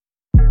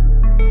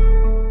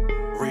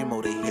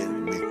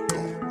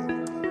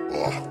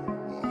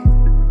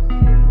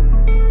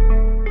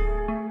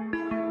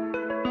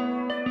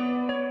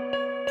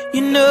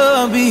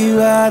be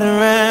riding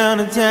around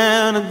the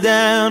town and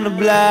down the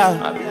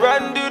block. I be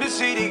riding through the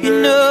city, girl.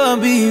 You know I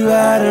be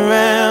riding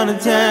around the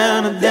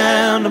town and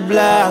down the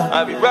block.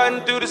 I be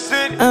riding through the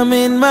city. I'm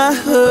in my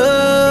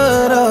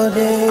hood all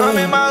day. I'm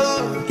in my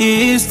hood.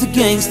 It's the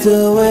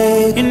gangsta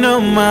way. You know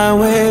my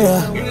way.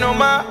 You know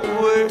my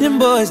way. Them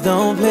boys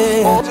don't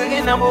play.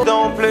 Taking numbers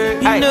don't play.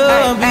 You know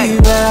I be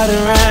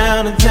riding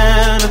around the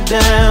town and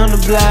down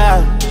the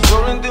block.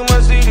 Rolling through my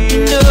city,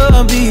 You know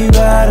I be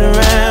riding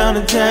around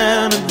the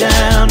town and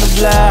down the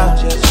block.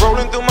 just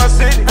rolling through my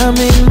city. I'm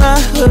in my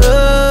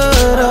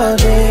hood all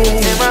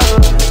day. In my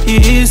hood.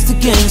 It's the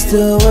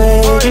gangsta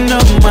way. You know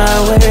my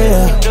way.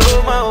 You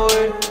know my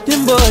way.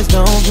 Them boys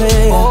don't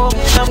play.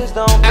 Numbers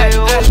don't play.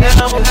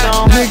 Numbers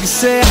don't play. Niggas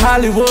said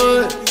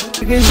Hollywood,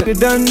 nigga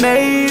done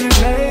made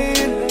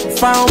it.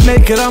 If I don't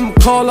make it, I'ma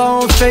call her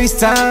on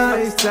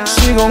FaceTime.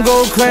 She gon'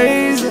 go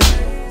crazy.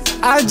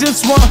 I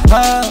just want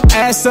her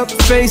ass up,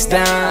 face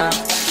down,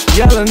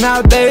 yelling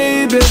out,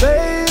 baby.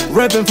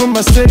 Reppin' from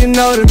my city,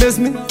 know they miss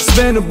me. It's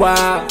been a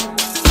while,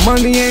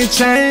 money ain't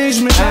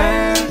changed me.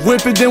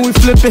 Whip it, then we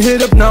flip it,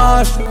 hit up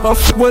north.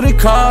 Fuck what it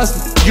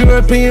costs.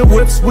 European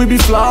whips, we be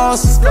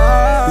floss.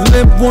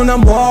 Limp when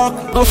I'm walking,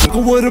 I'm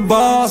fuckin' with a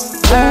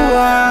boss.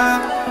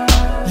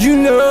 You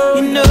know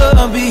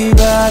I be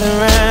riding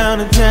around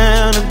the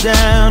town and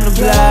down the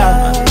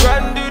block.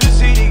 Riding through the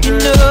city, You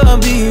girl. know I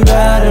be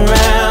riding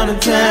around the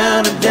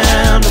town and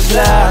down the I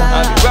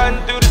block. be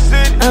riding through the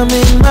city. I'm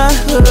in my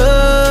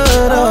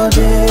hood all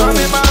day. I'm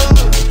in my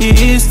hood.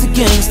 It's the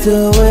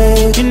gangsta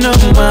way. You know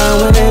my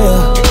way.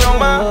 You know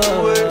my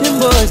way. Them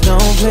boys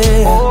don't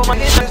play. My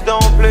niggas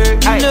don't play.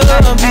 You know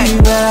I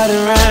be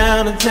riding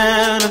around the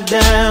town and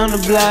down the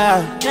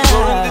block.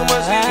 Rolling through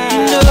my city.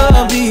 You know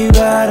I be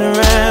riding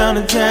around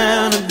the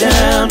town and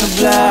down the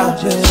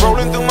block.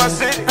 Rolling through my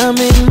city. I'm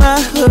in my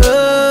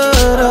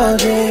hood all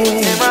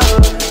day. In my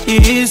hood.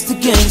 It's the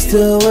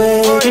gangsta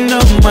way. You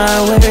know my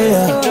way.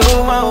 You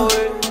know my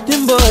way.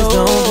 Them boys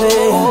don't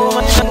play.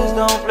 My niggas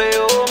don't play.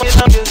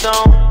 My niggas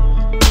don't.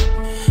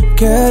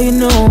 Girl, you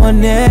know I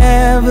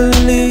never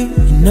leave.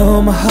 You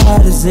know my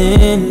heart is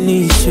in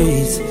these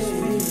streets,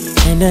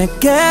 and that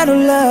ghetto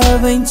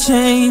love ain't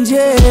changing.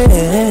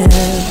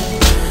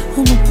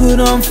 I'ma put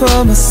on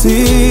for my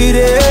city.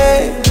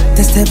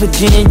 That's that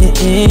Virginia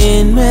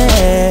in me.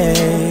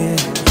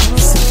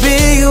 It's a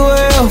big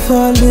world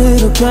for a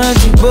little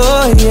country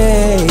boy,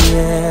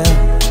 yeah.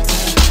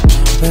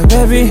 Where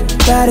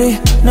everybody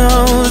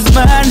knows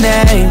my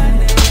name.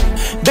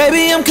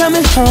 Baby, I'm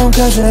coming home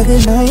 'cause I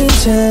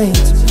ain't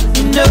changed.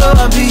 You know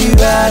I be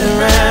riding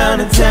around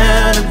the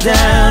town and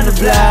down the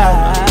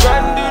block.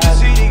 Riding through the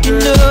city, You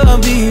girl. know I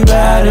be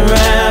riding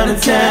around the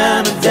town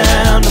and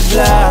down the I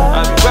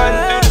block. be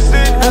riding through the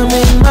city. I'm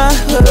in my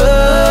hood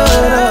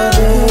all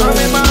day. I'm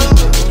in my hood.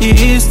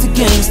 It's the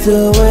gangsta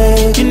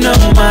way. You know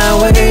my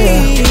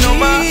way. You know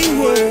my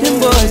way. Them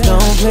boys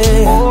don't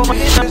play. My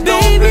niggas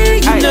don't Baby,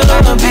 play. you know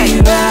I be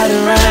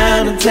riding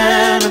around the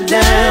town and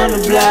down the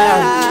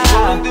block.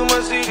 Rolling through my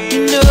city.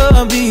 You know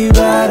I be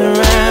riding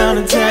around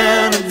the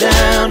town and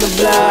down the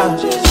block.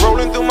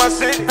 Rolling through my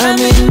city. I'm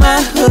in my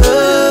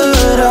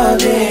hood all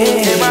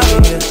day. In my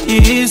hood.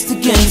 It's the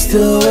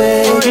gangsta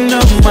way. You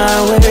know my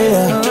way.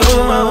 You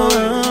know my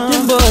way.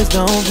 Them boys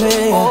don't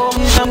play.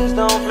 My niggas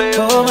don't play.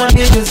 Oh, my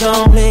niggas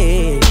don't play.